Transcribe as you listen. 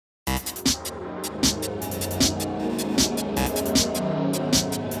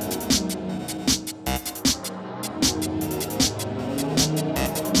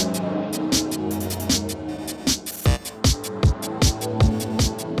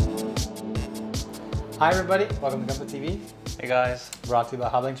Hi everybody, welcome to Gunpla TV. Hey guys. Brought to you by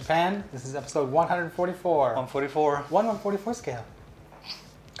HobbyLink Japan. This is episode 144. 144. 1/144 scale.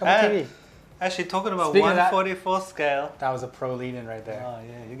 Gunpla TV. Actually, talking about Speaking of 144 scale. That was a pro lead-in right there. Oh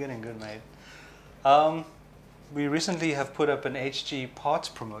yeah, you're getting good, mate. We recently have put up an HG parts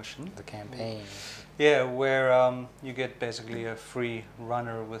promotion. The campaign. Yeah, where you get basically a free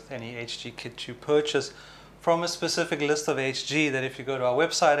runner with any HG kit you purchase from a specific list of HG that if you go to our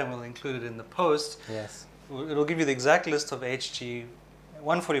website, and we'll include it in the post, Yes. it'll give you the exact list of HG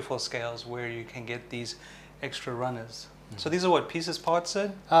 144 scales where you can get these extra runners. So these are what pieces, parts said?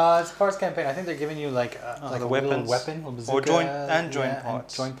 It's a parts campaign. I think they're giving you like the a weapons. little weapon, a bazooka, Or joint parts. And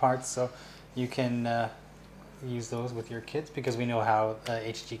joint parts. So you can use those with your kits because we know how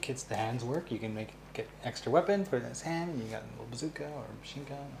HG kits, the hands work. You can get extra weapon, put it in his hand, and you got a little bazooka or a machine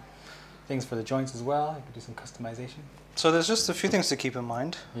gun. Things for the joints as well. You can do some customization. So there's just a few things to keep in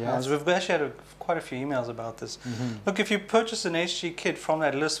mind. Yes. We've actually had quite a few emails about this. Look, if you purchase an HG kit from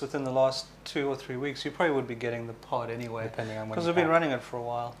that list within the last 2 or 3 weeks, you probably would be getting the part anyway. Depending on when because you we've been pack. running it for a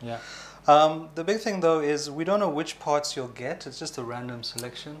while. Yeah. The big thing though is we don't know which parts you'll get. It's just a random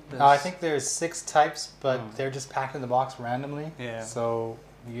selection. I think there's 6 types, but they're just packed in the box randomly. Yeah. So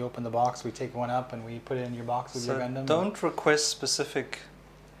you open the box, we take one up, and we put it in your box with your Gundam. Don't request specific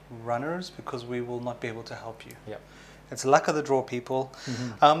runners because we will not be able to help you. Yep. It's luck of the draw, people.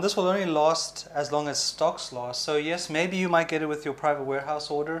 This will only last as long as stocks last. So yes, maybe you might get it with your private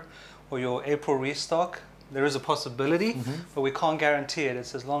warehouse order or your April restock. There is a possibility, but we can't guarantee it.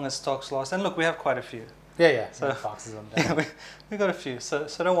 It's as long as stocks last. And look, we have quite a few. Yeah. So boxes of them. yeah, we got a few. So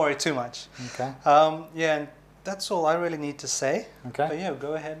don't worry too much. Okay. Yeah, and that's all I really need to say. Okay. But yeah,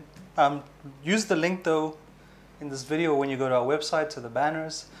 go ahead. Use the link though in this video when you go to our website to the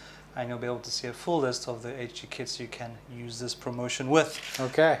banners, and you'll be able to see a full list of the HG kits you can use this promotion with.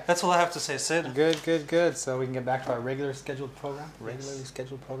 Okay. That's all I have to say, Sid. Good. So we can get back to our regularly scheduled program.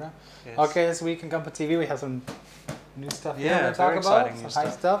 Yes. Okay, this week in Gunpla TV we have some new stuff here Yeah, to talk very about. exciting Some new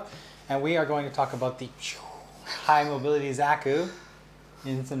high stuff. And we are going to talk about the High Mobility Zaku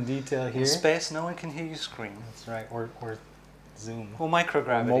in some detail here. In space, no one can hear you scream. That's right. Or Zoom. Or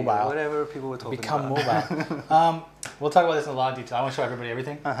microgravity. Or mobile. Whatever people were talking Become about. mobile. We'll talk about this in a lot of detail. I want to show everybody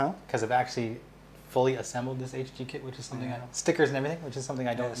everything because I've actually fully assembled this HG kit, which is something stickers and everything, which is something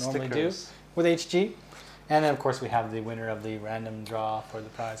I don't normally do with HG. And then of course we have the winner of the random draw for the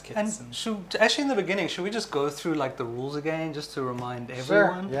prize kits. And actually in the beginning, should we just go through like the rules again, just to remind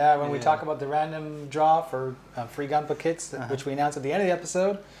everyone? Sure. Yeah, when we talk about the random draw for free Gunpla kits, which we announced at the end of the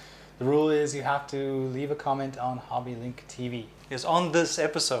episode, the rule is you have to leave a comment on HobbyLink TV. Yes, on this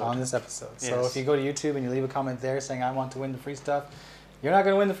episode. On this episode. Yes. So if you go to YouTube and you leave a comment there saying I want to win the free stuff, you're not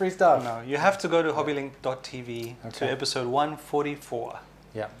going to win the free stuff. No, you have to go to hobbylink.tv to episode 144.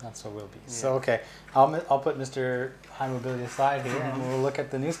 Yeah, that's what we'll be. Yeah. So okay, I'll put Mr. High Mobility aside here, and we'll look at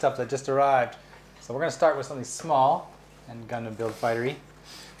the new stuff that just arrived. So we're going to start with something small and Gundam Build Fighter-y.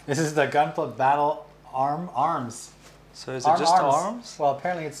 This is the Gunpla Battle Arms. So is it just arms? Well,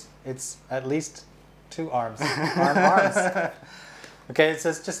 apparently it's at least 2 arms. Arms. Okay, it's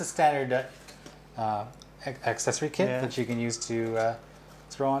just a standard accessory kit that you can use to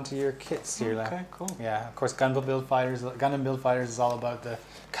throw onto your kits here. Okay, cool. Yeah, of course, Gundam Build Fighters is all about the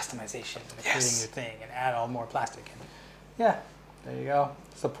customization, and creating your thing, and add all more plastic. And yeah, there you go.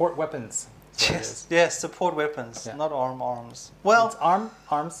 Support weapons. Yes, support weapons, not arms. Well, it's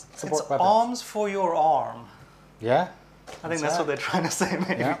arms, support weapons. Arms for your arm. Yeah. I think that's what they're trying to say,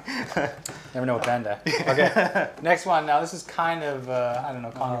 maybe. Yeah. Never know with Panda. Okay, next one. Now this is kind of, I don't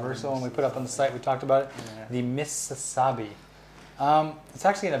know, controversial. When we put up on the site, we talked about it. Yeah. The Miss Sazabi. It's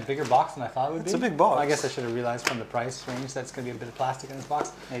actually in a bigger box than I thought it would be. It's a big box. I guess I should have realized from the price range that it's going to be a bit of plastic in this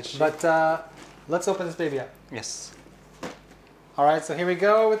box. HG. But let's open this baby up. Yes. All right, so here we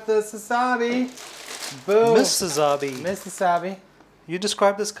go with the Sazabi. Boom. Miss Sazabi. Miss Sazabi. You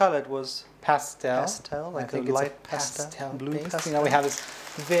described this color. It was pastel. Pastel, like I think a it's light a pastel blue base. pastel. You know, we have this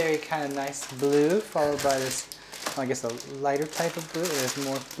very kind of nice blue, followed by this, I guess, a lighter type of blue. There's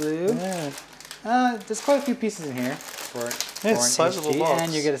more blue. Yeah. There's quite a few pieces in here for an sizable HG, box.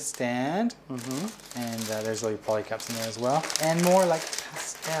 and you get a stand, and there's all your polycaps in there as well, and more like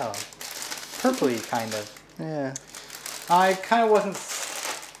pastel, purpley kind of. Yeah. I kind of wasn't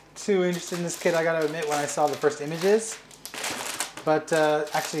too interested in this kit, I gotta admit, when I saw the first images. But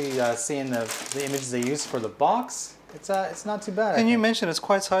actually seeing the images they used for the box, it's not too bad. And you mentioned it's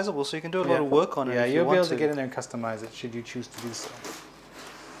quite sizable, so you can do a lot of work on it. Yeah, if you'll you be want able to get in there and customize it should you choose to do so.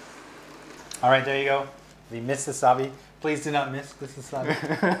 All right, there you go. The Miss Sazabi Please do not miss this Sazabi.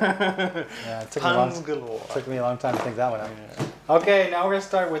 Yeah, it took me a long time to think that one out. Yeah. Okay, now we're going to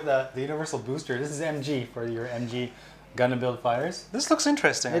start with the Universal Booster. This is MG for your MG Gundam Build Fighters. This looks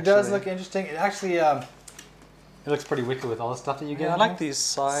interesting, It does look interesting. It actually, it looks pretty wicked with all the stuff that you get. Yeah, I like these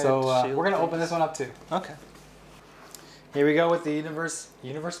side So we're going to open this one up too. Okay. Here we go with the Universe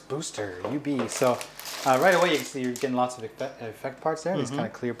Booster, UB. So right away you can see you're getting lots of effect parts there. These kind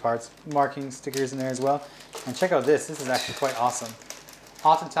of clear parts, marking stickers in there as well. And check out this. This is actually quite awesome.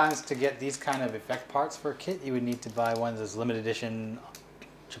 Oftentimes to get these kind of effect parts for a kit, you would need to buy one of those limited edition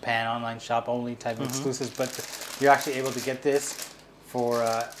Japan online shop only type of exclusives. But you're actually able to get this for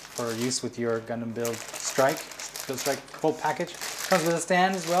use with your Gundam Build Strike full package. Comes with a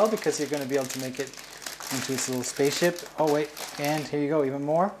stand as well because you're going to be able to make it into its little spaceship. Oh wait, and here you go, even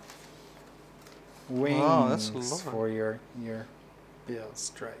more wings for your Build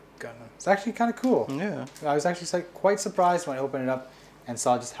Strike Gundam. It's actually kind of cool. Yeah. I was actually quite surprised when I opened it up and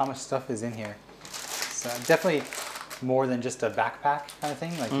saw just how much stuff is in here. So definitely more than just a backpack kind of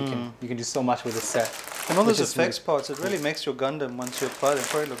thing. Like you can do so much with this set. And all those effects parts, it really makes your Gundam once you apply it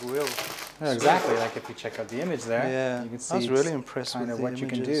probably look real. Yeah, exactly. Like if you check out the image there, yeah, you can see I was really impressed kind with of what the you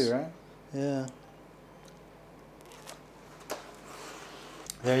can images. do, right? Yeah.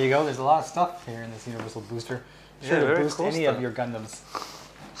 There you go. There's a lot of stuff here in this Universal Booster. Sure to boost any of your Gundams.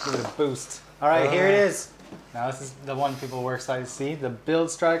 Give it a boost. All right, here it is. Now this is the one people were excited to see, the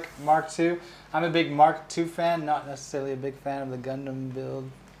Build Strike Mark II. I'm a big Mark II fan, not necessarily a big fan of the Gundam Build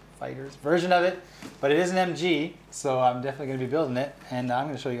Fighters version of it, but it is an MG, so I'm definitely going to be building it, and I'm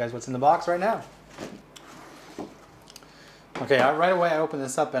going to show you guys what's in the box right now. Okay, right away I open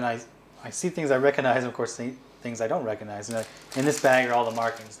this up and I see things I recognize, and of course things I don't recognize. And in this bag are all the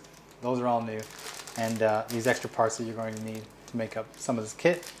markings. Those are all new, and these extra parts that you're going to need to make up some of this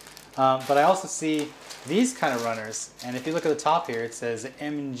kit. But I also see these kind of runners, and if you look at the top here, it says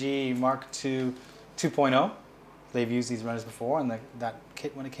MG Mark II 2.0. They've used these runners before on that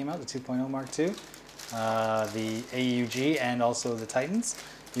kit when it came out, the 2.0 Mark II, the AUG, and also the Titans.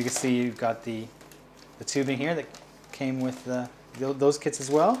 You can see you've got the tubing here that came with those kits as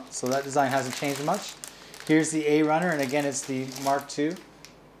well, so that design hasn't changed much. Here's the A runner, and again it's the Mark II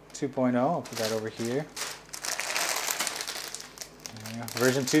 2.0. I'll put that over here.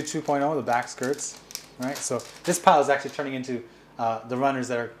 Version 2 2.0, the back skirts. Right, so this pile is actually turning into the runners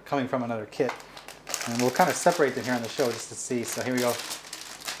that are coming from another kit. And we'll kind of separate them here on the show just to see. So here we go.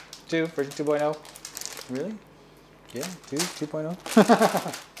 Version 2.0. Really? Yeah, 2.0.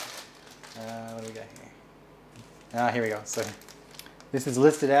 What do we got here? Here we go. So this is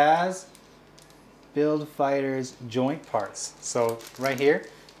listed as Build Fighters joint parts. So right here,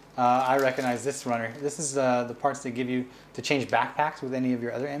 I recognize this runner. This is the parts they give you to change backpacks with any of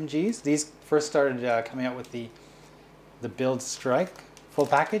your other MGs. These first started coming out with the Build Strike full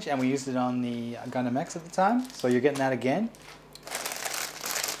package, and we used it on the Gundam X at the time. So you're getting that again.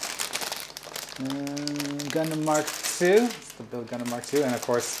 Gundam Mark II. It's the Build Gundam Mark II, and of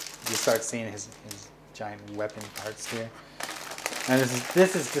course you start seeing his giant weapon parts here. And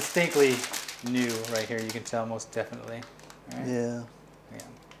this is distinctly new right here. You can tell most definitely. Right? Yeah.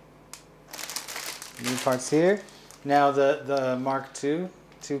 New parts here. Now the Mark II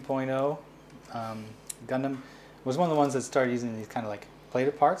 2.0 Gundam was one of the ones that started using these kind of like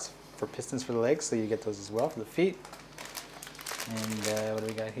plated parts for pistons for the legs, so you get those as well for the feet. And what do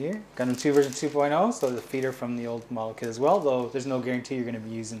we got here? Gundam 2 version 2.0, so the feet are from the old model kit as well, though there's no guarantee you're going to be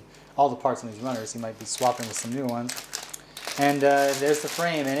using all the parts on these runners. You might be swapping with some new ones. And there's the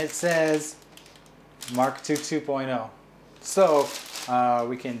frame, and it says Mark II 2.0. So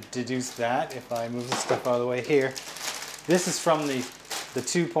we can deduce that if I move this stuff out of the way here. This is from the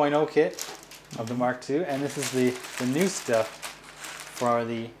 2.0 kit of the Mark II, and this is the new stuff for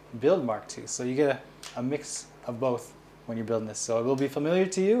the Build Mark II. So you get a mix of both when you're building this. So it will be familiar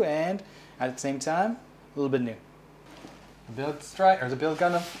to you, and at the same time, a little bit new. The Build Strike, or the Build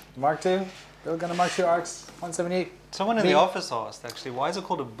Gundam Mark II, Build Gundam Mark II RX 178. Someone in the office asked, actually, why is it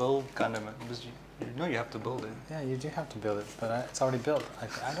called a Build Gundam? Because you know you have to build it. Yeah, you do have to build it, but it's already built.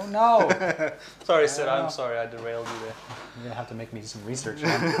 I don't know. Sorry, Sid, I'm sorry I derailed you there. You're going to have to make me do some research.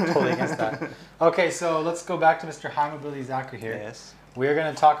 I'm totally against that. Okay, so let's go back to Mr. High Mobility Zaku here. Yes. We're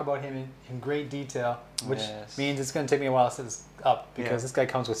going to talk about him in great detail, which means it's going to take me a while to set this up because this guy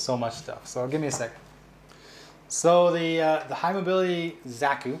comes with so much stuff. So give me a sec. So the High Mobility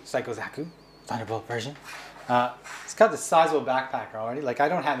Zaku, Psycho Zaku, Thunderbolt version, it's got the sizable backpack already. Like I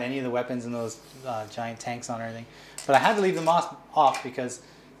don't have any of the weapons and those giant tanks on or anything, but I had to leave them off because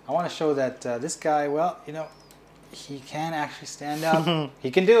I want to show that this guy, well, you know, he can actually stand up.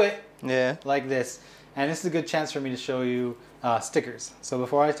 He can do it. Yeah. Like this. And this is a good chance for me to show you stickers. So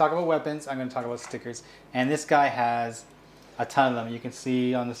before I talk about weapons, I'm going to talk about stickers. And this guy has a ton of them. You can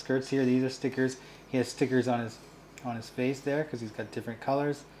see on the skirts here, these are stickers. He has stickers on his face there because he's got different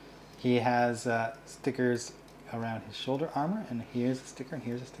colors. He has stickers around his shoulder armor, and here's a sticker, and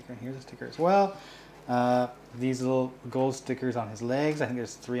here's a sticker, and here's a sticker as well. These little gold stickers on his legs. I think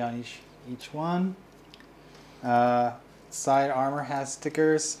there's 3 on each one. Side armor has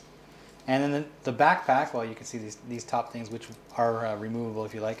stickers. And then the backpack, well, you can see these top things, which are removable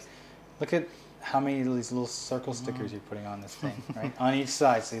if you like. Look at how many of these little circle stickers you're putting on this thing, right? On each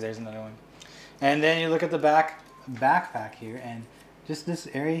side. See, there's another one. And then you look at the backpack here, and just this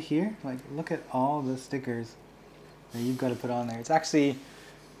area here, like, look at all the stickers that you've got to put on there.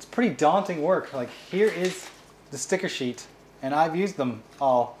 It's pretty daunting work. Like, here is the sticker sheet, and I've used them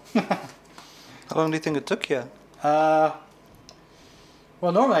all. How long do you think it took you?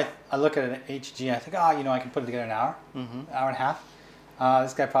 Well, normally I look at an HG and I think, I can put it together in an hour, hour and a half.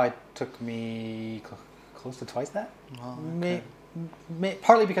 This guy probably took me close to twice that. Oh, okay.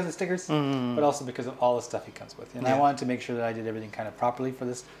 Partly because of stickers, but also because of all the stuff he comes with. And I wanted to make sure that I did everything kind of properly for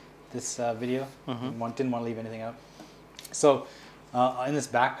this video. Didn't want to leave anything out. So in this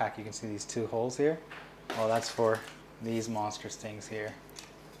backpack, you can see these 2 holes here. Well, that's for these monstrous things here.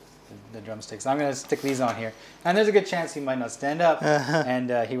 The drumsticks. I'm going to stick these on here, and there's a good chance he might not stand up,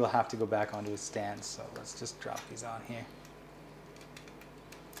 and he will have to go back onto his stand. So let's just drop these on here.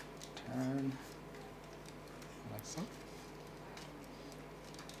 Turn like so.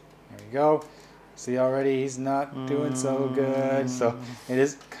 There we go. See, already he's not doing so good. So it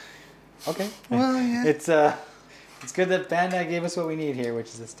is okay. Well, yeah. It's good that Bandai gave us what we need here, which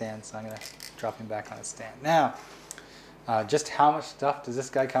is a stand. So I'm going to drop him back on his stand now. Just how much stuff does this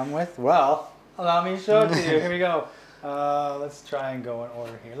guy come with? Well, allow me to show it to you. Here we go. Let's try and go in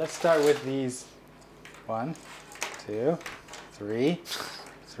order here. Let's start with these. 1, 2, 3.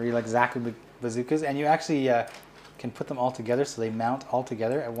 3 like Zaku bazookas. And you actually can put them all together so they mount all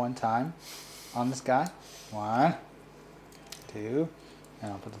together at one time on this guy. 1, 2,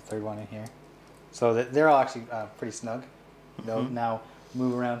 and I'll put the third one in here. So that they're all actually pretty snug. They'll now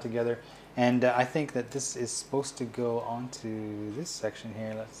move around together. And I think that this is supposed to go onto this section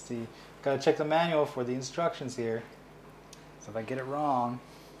here. Let's see. Got to check the manual for the instructions here. So if I get it wrong,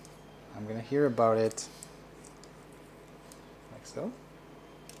 I'm going to hear about it. Like so.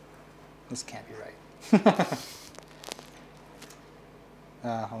 This can't be right.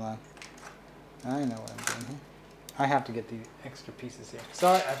 Hold on. I know what I'm doing here. I have to get the extra pieces here.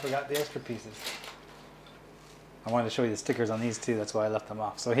 Sorry, I forgot the extra pieces. I wanted to show you the stickers on these too, that's why I left them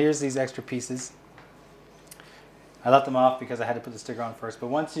off. So here's these extra pieces. I left them off because I had to put the sticker on first, but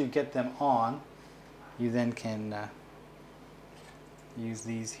once you get them on, you then can use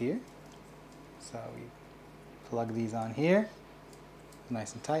these here. So we plug these on here,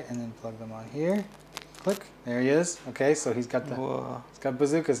 nice and tight, and then plug them on here. Click, there he is. Okay, so he's got he's got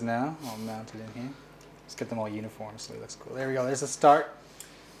bazookas now, all mounted in here. Let's get them all uniform so he looks cool. There we go, there's a start.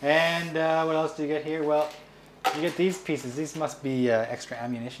 And what else do you get here? Well, you get these pieces. These must be extra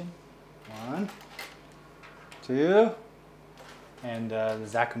ammunition. 1, 2, and the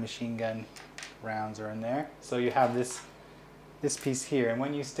Zaku machine gun rounds are in there. So you have this piece here, and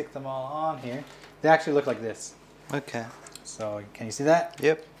when you stick them all on here, they actually look like this. Okay. So can you see that?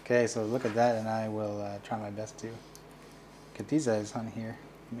 Yep. Okay, so look at that, and I will try my best to get these guys on here,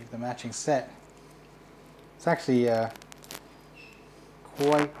 make the matching set. It's actually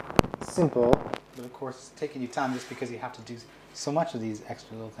quite simple. But of course, it's taking you time just because you have to do so much of these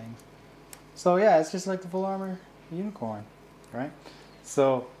extra little things. So yeah, it's just like the full armor unicorn, right?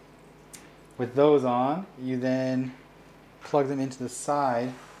 So with those on, you then plug them into the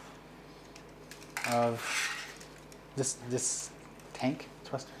side of this tank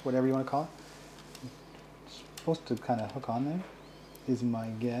thruster, whatever you want to call it. It's supposed to kind of hook on there, is my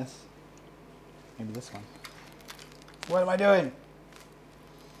guess. Maybe this one. What am I doing?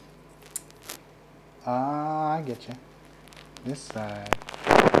 I get you. This side.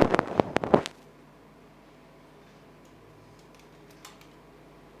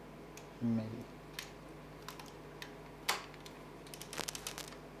 Maybe.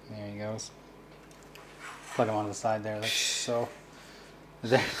 There he goes. Plug him onto the side there, like so.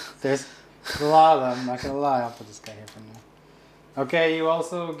 There's a lot of them, I'm not gonna lie. I'll put this guy here for now. Okay, you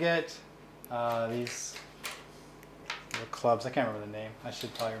also get these little clubs. I can't remember the name. I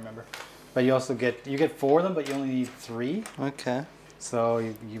should probably remember. But you also get 4 of them, but you only need 3. Okay. So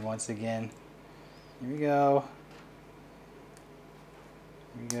you once again, here we go.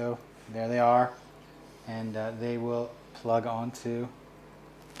 Here we go. There they are, and they will plug onto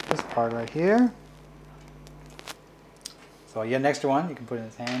this part right here. So you get an extra one. You can put it in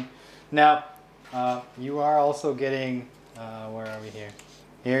his hand. Now, you are also getting, where are we here?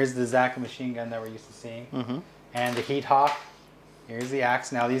 Here's the Zaku machine gun that we're used to seeing. And the Heat Hawk. Here's the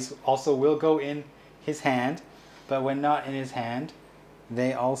axe. Now these also will go in his hand, but when not in his hand,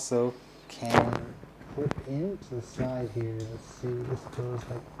 they also can clip into the side here. Let's see, this goes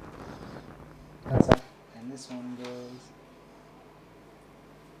like that's up, and this one goes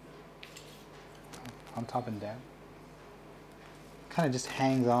on top and down. Kind of just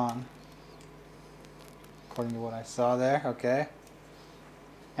hangs on, according to what I saw there. Okay.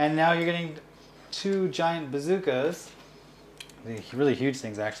 And now you're getting 2 giant bazookas. The really huge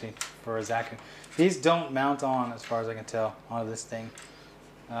things actually for a Zaku. These don't mount on, as far as I can tell, onto this thing.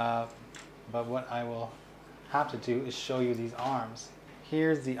 But what I will have to do is show you these arms.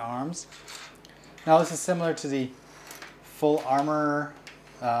 Here's the arms. Now this is similar to the full armor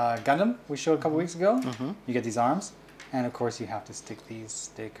Gundam we showed a couple weeks ago. You get these arms, and of course you have to stick these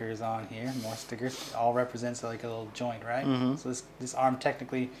stickers on here. More stickers. It all represents like a little joint, right? So this arm,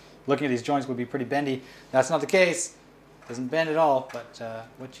 technically, looking at these joints, would be pretty bendy. That's not the case. Doesn't bend at all, but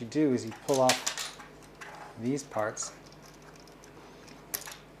what you do is you pull off these parts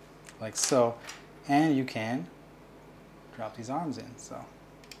like so, and you can drop these arms in. So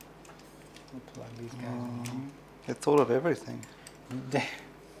we'll plug these guys in. They thought of everything. They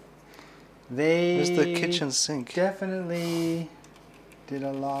Where's the kitchen sink? Definitely did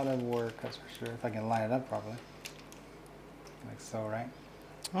a lot of work, that's for sure. If I can line it up properly, like so, right?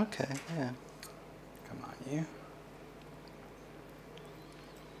 Okay, yeah. Come on, you.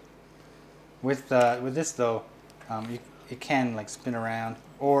 With this though, it can like spin around,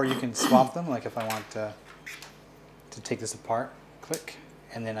 or you can swap them. Like if I want to take this apart, click,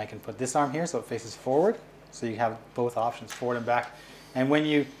 and then I can put this arm here so it faces forward. So you have both options, forward and back. And when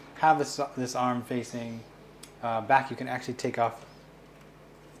you have this arm facing back, you can actually take off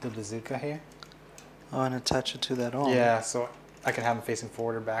the bazooka here. Oh, and attach it to that arm. Yeah, so I can have it facing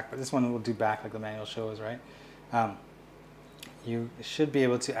forward or back, but this one will do back like the manual shows, right? You should be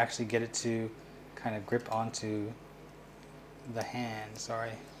able to actually get it to kind of grip onto the hand, or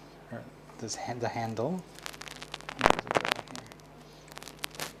the handle.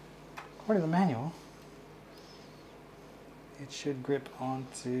 According to the manual, it should grip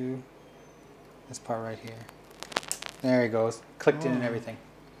onto this part right here. There it goes, clicked in and everything.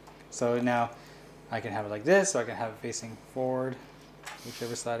 So now I can have it like this, or I can have it facing forward,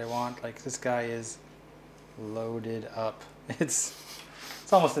 whichever side I want. Like this guy is loaded up. It's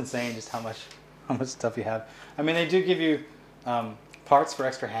almost insane just how much stuff you have. I mean, they do give you parts for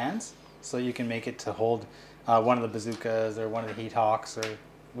extra hands, so you can make it to hold one of the bazookas or one of the Heat Hawks or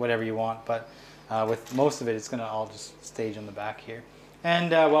whatever you want. But with most of it, it's going to all just stage on the back here.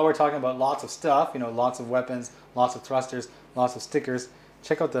 And while we're talking about lots of stuff, you know, lots of weapons, lots of thrusters, lots of stickers,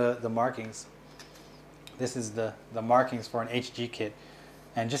 check out the markings. This is the markings for an HG kit.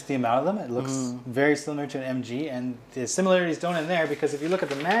 And just the amount of them, it looks very similar to an MG, and the similarities don't end there, because if you look at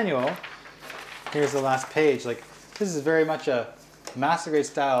the manual, here's the last page. Like, this is very much a master grade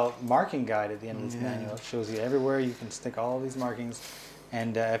style marking guide at the end of this manual. It shows you everywhere you can stick all of these markings,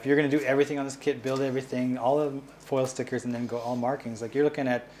 and if you're going to do everything on this kit, build everything, all the foil stickers, and then go all markings, like you're looking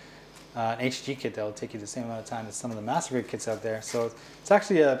at an HG kit that will take you the same amount of time as some of the master grade kits out there. So it's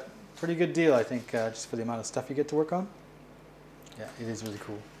actually a pretty good deal, I think, just for the amount of stuff you get to work on. Yeah, it is really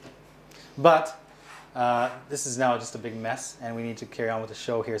cool. But this is now just a big mess, and we need to carry on with the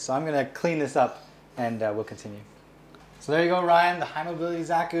show here. So I'm going to clean this up, and we'll continue. So there you go, Ryan, the High Mobility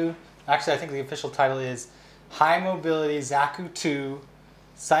Zaku. Actually, I think the official title is High Mobility Zaku 2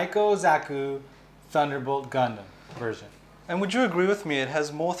 Psycho Zaku Thunderbolt Gundam version. And would you agree with me, it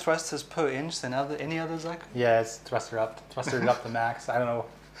has more thrusters per inch than any other Zaku? Yeah, it's thrustered up the max. I don't know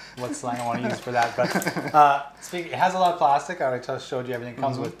what slang I want to use for that, but it has a lot of plastic. I already just showed you everything it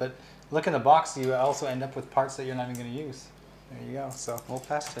comes with, but look in the box, you also end up with parts that you're not even going to use. There you go. So more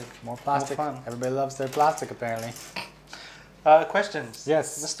plastic. More plastic. More fun. Everybody loves their plastic, apparently. Questions?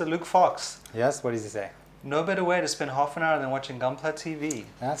 Yes. Mr. Luke Fox. Yes, what does he say? No better way to spend half an hour than watching Gunpla TV.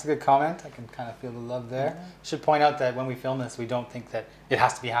 That's a good comment. I can kind of feel the love there. Should point out that when we film this, we don't think that it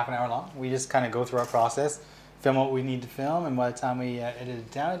has to be half an hour long. We just kind of go through our process, film what we need to film, and by the time we edit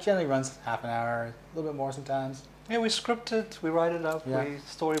it down, it generally runs half an hour, a little bit more sometimes. Yeah, we script it, we write it up, we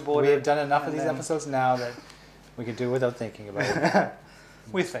storyboard it. We have done enough of these episodes now that we can do it without thinking about it.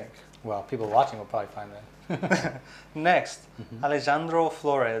 We think. Well, people watching will probably find that. Next, Alejandro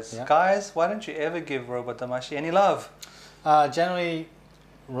Flores. Yeah. Guys, why don't you ever give Robot Damashi any love? Generally,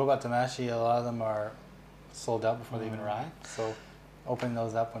 Robot Damashi, a lot of them are sold out before they even arrive. So opening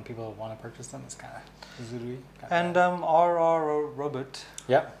those up when people want to purchase them is kind of zooey. And RR Robert.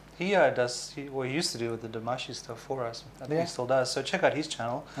 Yep. He does. He used to do the Damashi stuff for us. I think he still does. So check out his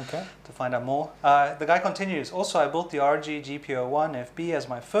channel. Okay. To find out more. The guy continues. Also, I built the RG GPO1 FB as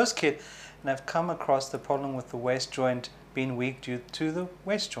my first kit, and I've come across the problem with the waist joint being weak due to the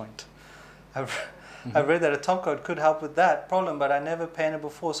waist joint. I've read that a top coat could help with that problem, but I never painted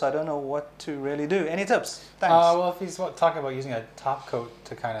before, so I don't know what to really do. Any tips? Thanks. Well, if he's talking about using a top coat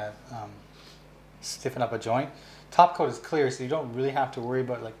to kind of stiffen up a joint, top coat is clear, so you don't really have to worry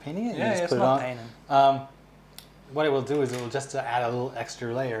about like painting it. You just it's put not it on. painting. What it will do is it will just add a little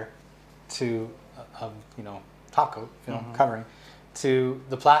extra layer to, top coat, covering, to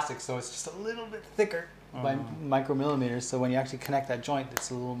the plastic, so it's just a little bit thicker by micromillimeters. So when you actually connect that joint,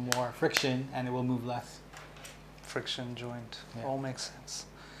 it's a little more friction, and it will move less. Friction joint, Yeah. all makes sense.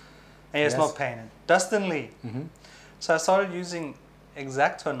 And it's not painted. Dustin Lee. So I started using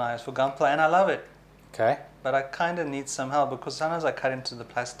X-Acto knives for Gunpla, and I love it. Okay. But I kind of need some help because sometimes I cut into the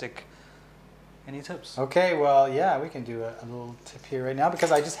plastic. Any tips? Okay, well, yeah, we can do a little tip here right now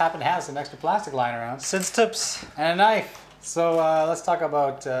because I just happen to have some extra plastic lying around. Sid's tips. And a knife. So let's talk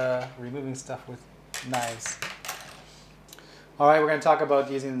about removing stuff with knives. All right, we're going to talk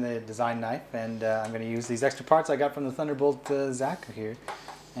about using the design knife, and I'm going to use these extra parts I got from the Thunderbolt Zaku here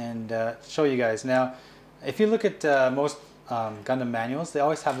and show you guys. Now, if you look at most Gundam manuals, they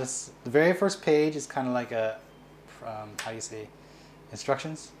always have this, the very first page is kind of like a, how do you say,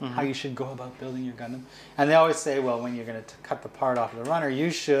 instructions, how you should go about building your Gundam. And they always say, well, when you're going to cut the part off of the runner,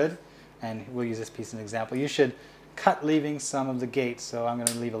 you should, and we'll use this piece as an example, you should cut leaving some of the gate. So I'm going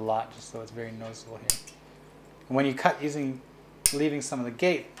to leave a lot just so it's very noticeable here. And when you cut leaving some of the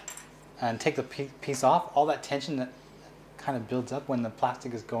gate and take the piece off, all that tension that kind of builds up when the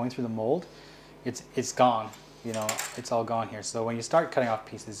plastic is going through the mold, it's gone. It's all gone here. So when you start cutting off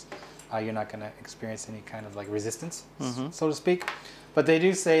pieces, you're not going to experience any kind of like resistance, so to speak. But they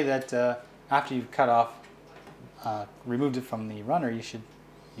do say that after you've cut off, removed it from the runner, you should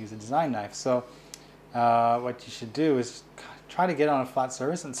use a design knife. So what you should do is try to get on a flat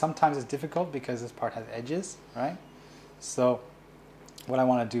surface, and sometimes it's difficult because this part has edges, right? So what I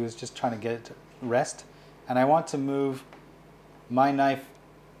want to do is just try to get it to rest, and I want to move my knife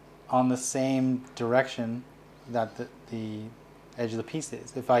on the same direction that the edge of the piece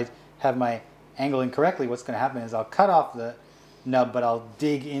is. If I have my angle incorrectly, what's going to happen is I'll cut off the nub, but I'll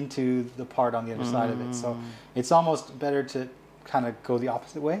dig into the part on the other side of it. So it's almost better to kind of go the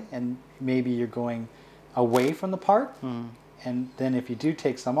opposite way, and maybe you're going away from the part, and then if you do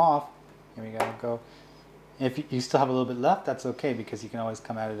take some off, here we go. If you still have a little bit left, that's okay, because you can always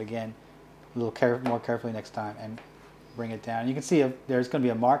come at it again a little more carefully next time and bring it down. You can see there's going to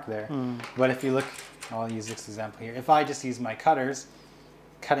be a mark there, but if you look, I'll use this example here. If I just use my cutters,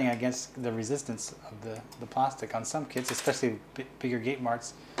 cutting against the resistance of the plastic on some kits, especially bigger gate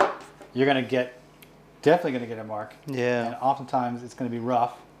marks, you're definitely going to get a mark. Yeah. And oftentimes it's going to be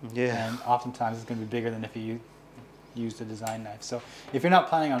rough. Yeah. And oftentimes it's going to be bigger than if you used a design knife. So if you're not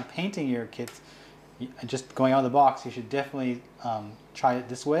planning on painting your kits, just going out of the box, you should definitely try it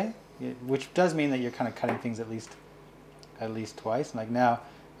this way, which does mean that you're kind of cutting things at least twice. Like now,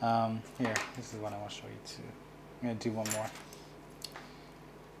 here, this is what I want to show you too. I'm going to do one more.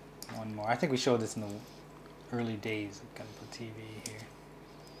 I think we showed this in the early days of Gunpla TV here.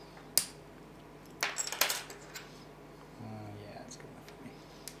 Yeah, it's good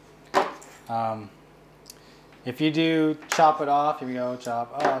enough for me. If you do chop it off, here we go,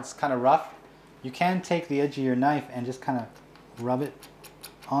 chop. Oh, it's kind of rough. You can take the edge of your knife and just kind of rub it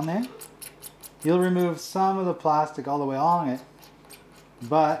on there. You'll remove some of the plastic all the way along it,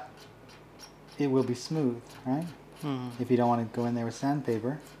 but it will be smooth, right? If you don't want to go in there with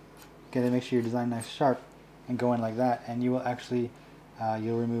sandpaper, you gotta make sure your design knife's sharp and go in like that, and you will actually,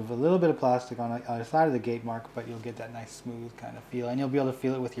 you'll remove a little bit of plastic on the other side of the gate mark, but you'll get that nice smooth kind of feel, and you'll be able to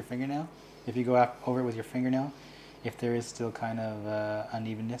feel it with your fingernail. If you go over it with your fingernail, if there is still kind of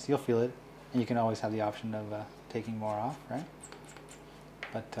unevenness, you'll feel it, and you can always have the option of taking more off, right?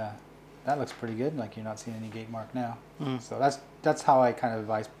 But that looks pretty good, like you're not seeing any gate mark now. So that's how I kind of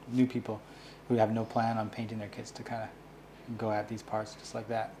advise new people who have no plan on painting their kits to kind of go at these parts just like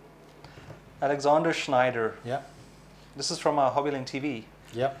that. Alexander Schneider. Yep. This is from HobbyLink TV.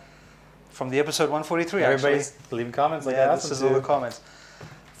 Yep. From the episode 143, Everybody's leaving comments like yeah, that. this is all the comments.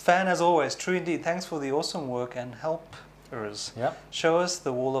 Fan as always, true indeed. Thanks for the awesome work and helpers. Yep. Show us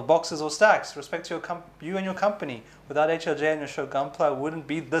the wall of boxes or stacks. Respect to you and your company. Without HLJ and your show Gunpla wouldn't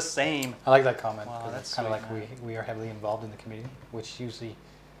be the same. I like that comment. Wow, that's kind of sweet, like we are heavily involved in the community, which usually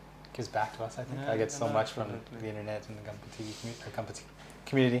gives back to us, I think. Yeah, I get so much from absolutely. the internet and the Gunpla TV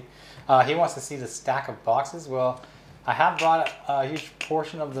community. He wants to see the stack of boxes. Well, I have brought a huge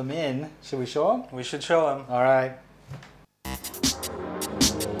portion of them in. Should we show them? We should show him. All right.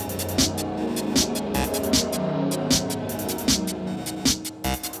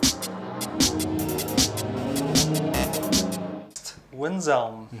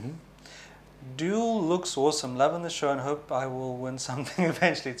 Winzelm. Duel looks awesome. Loving the show and hope I will win something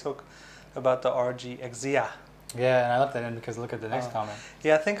eventually. Talk about the RGXia. Yeah, and I left that in because look at the next comment.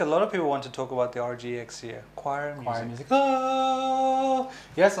 Yeah, I think a lot of people want to talk about the RGXia. Choir music. Oh!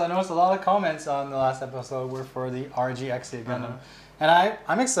 Yes, I noticed a lot of comments on the last episode were for the RGXia Gundam. And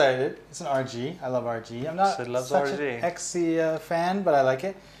I'm excited. It's an RG. I love RG. I'm not Sid loves such RG. an XC fan, but I like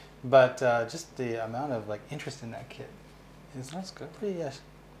it. But just the amount of like interest in that kit is That's good. pretty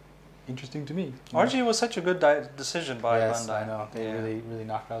interesting to me. RG was such a good decision by Yes, Bandai. I know. They really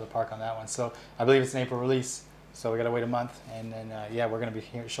knocked it out of the park on that one. So I believe it's an April release. So we got to wait a month, and then yeah, we're going to be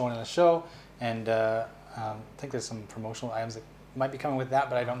showing in the show, and I think there's some promotional items that might be coming with that,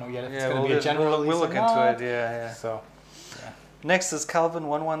 but I don't know yet if it's going to be a general release. We'll look or not. into it. Yeah. So yeah. Next is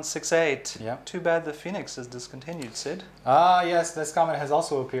Calvin1168. Yeah. Too bad the Phoenix is discontinued, Sid. Yes, this comment has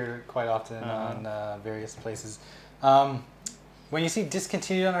also appeared quite often on various places. When you see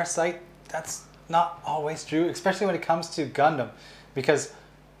discontinued on our site, that's not always true, especially when it comes to Gundam, because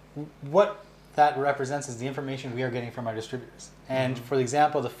what that represents is the information we are getting from our distributors. And for the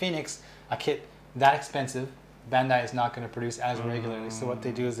example, the Phoenix, a kit that expensive, Bandai is not going to produce as regularly. So what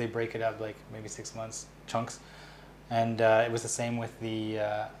they do is they break it up like maybe 6 months chunks. And it was the same with the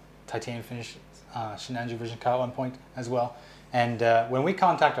titanium finish Shinanju Vision Ka at one point as well. And when we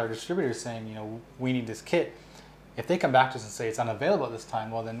contact our distributors saying, you know, we need this kit, if they come back to us and say it's unavailable at this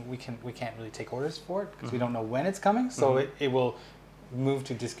time, well then we can't really take orders for it because we don't know when it's coming. So it will move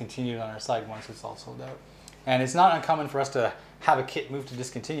to discontinued on our site once it's all sold out. And it's not uncommon for us to have a kit move to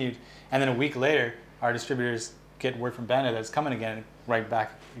discontinued, and then a week later our distributors get word from Bandai that it's coming again, and right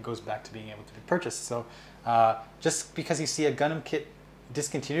back it goes back to being able to be purchased. So just because you see a Gundam kit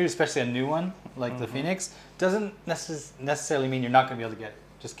discontinued, especially a new one like the Phoenix, doesn't necessarily mean you're not going to be able to get it.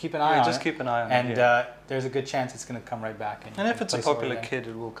 Just keep an eye on it. Just keep an eye on it. And there's a good chance it's going to come right back. And if it's a popular kit,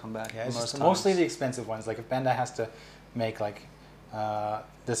 it will come back. Yeah, it's just mostly the expensive ones. Like if Bandai has to make like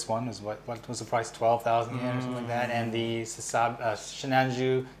this one is what was the price, 12,000 yen or something like that, and the Sazabi,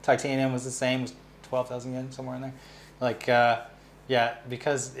 Shinanju titanium was the same, was 12,000 yen, somewhere in there. Like yeah,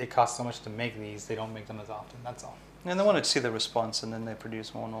 because it costs so much to make these, they don't make them as often. That's all. And they want to see the response, and then they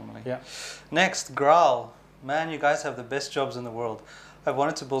produce more normally. Yeah. Next, Growl. Man, you guys have the best jobs in the world. I've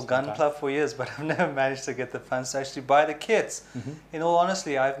wanted to build Gunpla for years, but I've never managed to get the funds to actually buy the kits. In all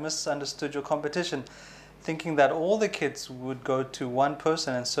honesty, I've misunderstood your competition, thinking that all the kits would go to one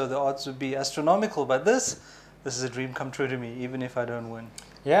person, and so the odds would be astronomical. But this is a dream come true to me, even if I don't win.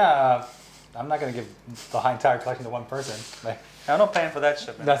 Yeah, I'm not going to give the entire collection to one person. Like, I'm not paying for that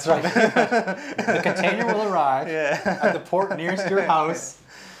shit, man. that's right. The container will arrive at the port nearest your house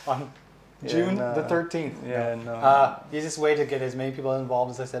on June the 13th. Yeah, no. The easiest way to get as many people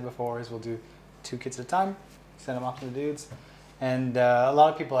involved, as I said before, is we'll do 2 kits at a time, send them off to the dudes. And a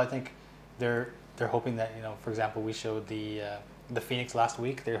lot of people, I think, they're hoping that, you know, for example, we showed the Phoenix last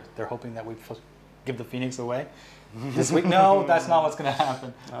week. They're hoping that we give the Phoenix away this week. No, that's not what's going to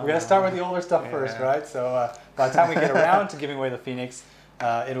happen. We're going to start with the older stuff first, right? So by the time we get around to giving away the Phoenix,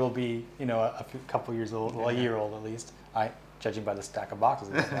 it will be, you know, a couple years old, well, a year old at least. Judging by the stack of boxes.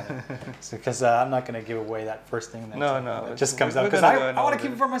 Because I'm not going to give away that first thing that just comes out. Because I want to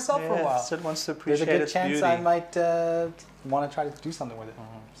keep it for myself for a while. Sid wants to appreciate There's a good its chance beauty. I might want to try to do something with it.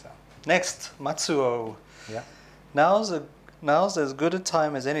 So. Next, Matsuo. Yeah. Now's as good a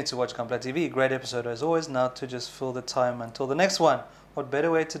time as any to watch Gunpla TV. Great episode as always. Now to just fill the time until the next one. What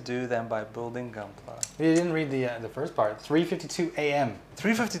better way to do than by building Gunpla? You didn't read the first part. 3:52 a.m.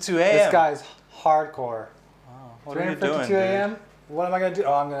 3:52 a.m. This guy's hardcore. What are you doing, 3:52 a.m. What am I gonna do?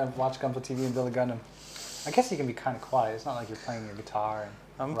 Oh, I'm gonna watch Gunpla TV and build a Gundam. I guess you can be kind of quiet. It's not like you're playing your guitar. And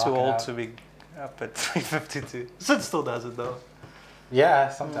I'm too old to be up at 3:52. Sid still does it though. Yeah,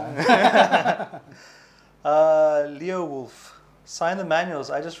 sometimes. Leo Wolf. Sign the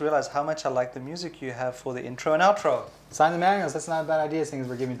manuals. I just realized how much I like the music you have for the intro and outro. Sign the manuals. That's not a bad idea, seeing as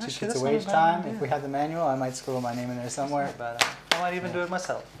we're giving 2 kits away each time. If we had the manual, I might scribble my name in there somewhere. But I might even do it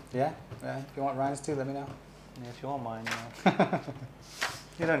myself. Yeah? If you want Ryan's too, let me know. Yeah, if you want mine, yeah.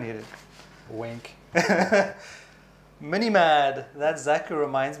 You don't need it. Wink. Mini Mad. That Zaku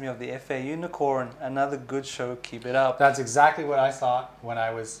reminds me of the FA Unicorn. Another good show. Keep it up. That's exactly what I thought when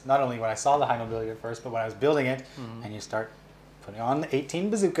I was, not only when I saw the High Mobility at first, but when I was building it, and you start putting on the 18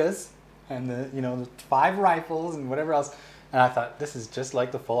 bazookas and the, you know, the 5 rifles and whatever else. And I thought, this is just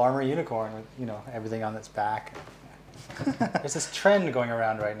like the full armor unicorn with, you know, everything on its back. There's this trend going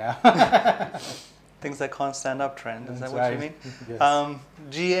around right now. Things that can't stand up trend. Is That's that what right. you mean? Yes.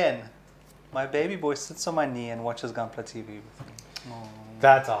 GN. My baby boy sits on my knee and watches Gunpla TV with me. Aww.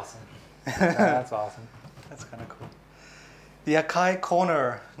 That's awesome. That's awesome. That's kind of cool. The Akai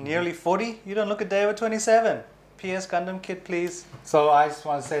Corner. Nearly 40? You don't look a day over 27. PS Gundam kit, please. So I just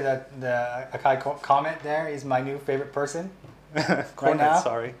want to say that the Akai comment there is my new favorite person. Cornet, now.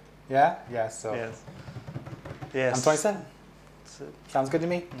 sorry. Yeah? Yeah, so. Yes. Yes. I'm 27. Sounds good to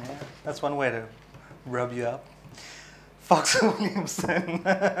me. Yeah, that's one way to rub you up. Fox Williamson.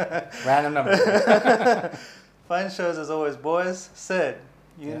 Random number. Fine shows as always, boys. Sid.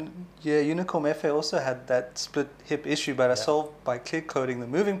 Unicorn Efe also had that split hip issue, but I solved by clear coating the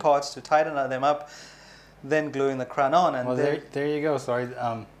moving parts to tighten them up, then gluing the crown on. And well, there you go. Sorry.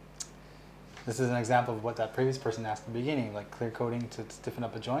 This is an example of what that previous person asked at the beginning, like clear coating to stiffen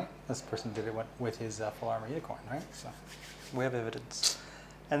up a joint. This person did it with his full armor unicorn, right? So we have evidence.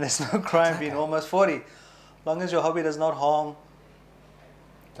 And there's no crime being almost 40. Long as your hobby does not harm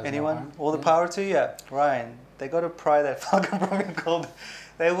anyone, all the power to you. Yeah, Ryan, they got to pry that Falcon from your gold.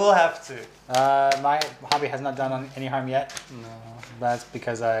 They will have to. My hobby has not done any harm yet. No. That's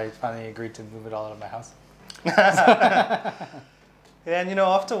because I finally agreed to move it all out of my house. Yeah, and you know,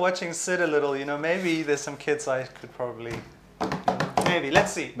 after watching Sid a little, you know, maybe there's some kits I could probably, maybe,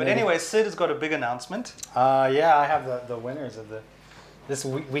 let's see. But anyway, Sid has got a big announcement. Yeah, I have the winners of this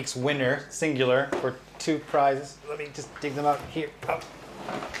week's winner, singular, for 2 prizes. Let me just dig them out here.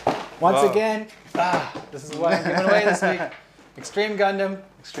 Once again, this is what I'm giving away this week. Extreme Gundam.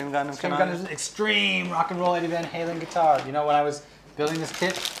 Extreme Gundam. Extreme Gundam's Extreme Rock and Roll Eddie Van Halen guitar. You know, when I was building this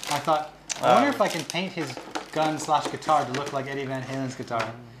kit, I thought, I wonder if I can paint his gun/guitar to look like Eddie Van Halen's guitar.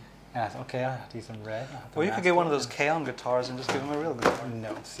 And I thought, okay, I'll have to use some red. Well, you could get one of those K-On guitars and just give him a real guitar.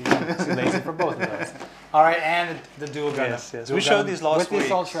 No, see, I'm too lazy for both of those. All right, and the dual Gundam. Yes, yes. Dual We showed Gundam these last week. With the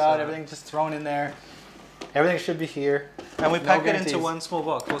assault shroud, everything just thrown in there. Everything should be here. And we pack it into one small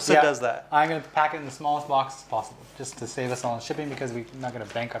box. Well, Sid does that. I'm going to pack it in the smallest box as possible, just to save us all on shipping, because we're not going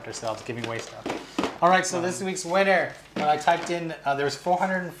to bankrupt ourselves giving away stuff. All right, so this week's winner, when I typed in, there was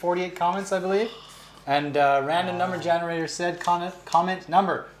 448 comments, I believe, and random number generator said comment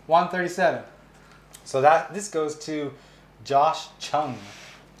number 137. So this goes to Josh Chung,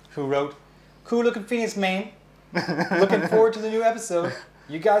 who wrote, "Cool looking Phoenix main. Looking forward to the new episode.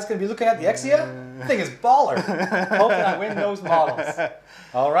 You guys gonna be looking at the Exia? The thing is baller. Hoping I win those models."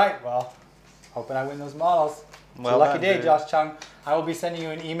 All right, well, hoping I win those models. It's a lucky day, Josh Chung. I will be sending you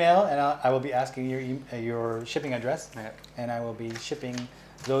an email, and I will be asking your shipping address, and I will be shipping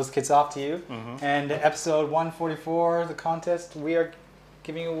those kits off to you. And episode 144, the contest we are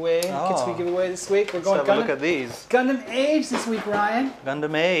giving away, kits we give away this week. We're going Let's have a look at these. Gundam Age this week, Ryan.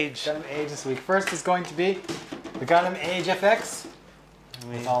 Gundam Age. Gundam Age this week. First is going to be the Gundam Age FX.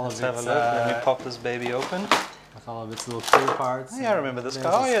 Let's have a look. Let me pop this baby open. With all of its little clear parts. Yeah, I remember this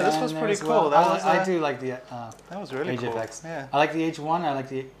guy. Oh yeah, this was pretty cool. Well. I do like the that was really cool. HFX. Yeah. I like the H1. I like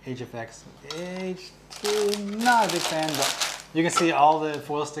the HFX. H2, not a big fan, but you can see all the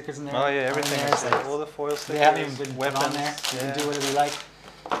foil stickers in there. Oh yeah, everything. Is there. All the foil stickers. They haven't even been put on there. You can do whatever you like.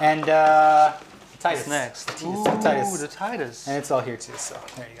 And Titus. What's next? The Titus. And it's all here too, so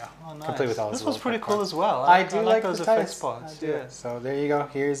there you go. Oh, nice. Complete with all this was pretty cool parts. As well. I do like those the effects Titus parts. Yeah. So there you go.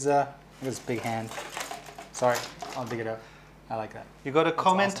 Here's this big hand. Sorry, I'll dig it out. I like that. You got a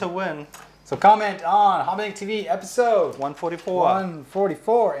comment to win. So comment on HobbyLink TV episode 144.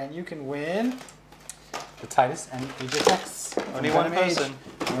 144, and you can win the Titus and HFX. Only one person.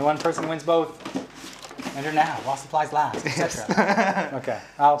 Only one person wins both. Enter now, while supplies last, etc. Okay.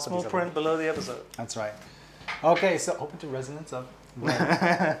 I'll put small print below the episode. That's right. Okay, so open to resonance of.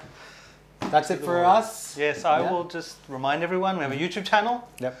 That's it for us. Yes, I will just remind everyone we have a YouTube channel.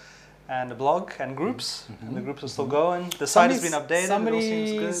 Yep. And a blog and groups. And the groups are still going. The site has been updated. Somebody it all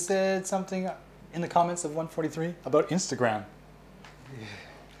seems good. said something in the comments of 143 about Instagram.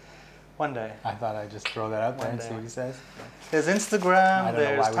 One day. I thought I'd just throw that out there and see what he says. There's Instagram,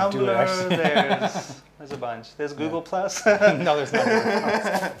 there's Tumblr, there's a bunch. There's Google Plus. No, there's not.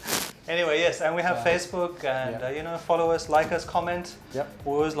 Anyway, yes, and we have Facebook, and you know, follow us, like us, comment. Yep.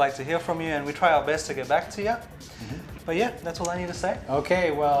 We always like to hear from you, and we try our best to get back to you. But yeah, that's all I need to say. Okay,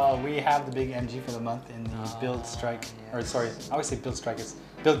 well, we have the big MG for the month in the Build Strike, or sorry, I always say Build Strike. It's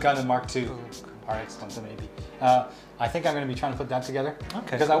Build Gundam Mark II RX 170. I think I'm going to be trying to put that together.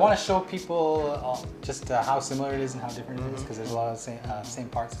 Okay. Because I want to show people just how similar it is and how different it is. Because there's a lot of same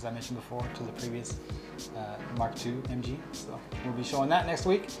parts as I mentioned before to the previous Mark II MG. So we'll be showing that next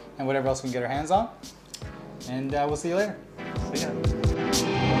week and whatever else we can get our hands on. And we'll see you later. See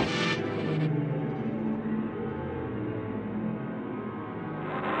ya.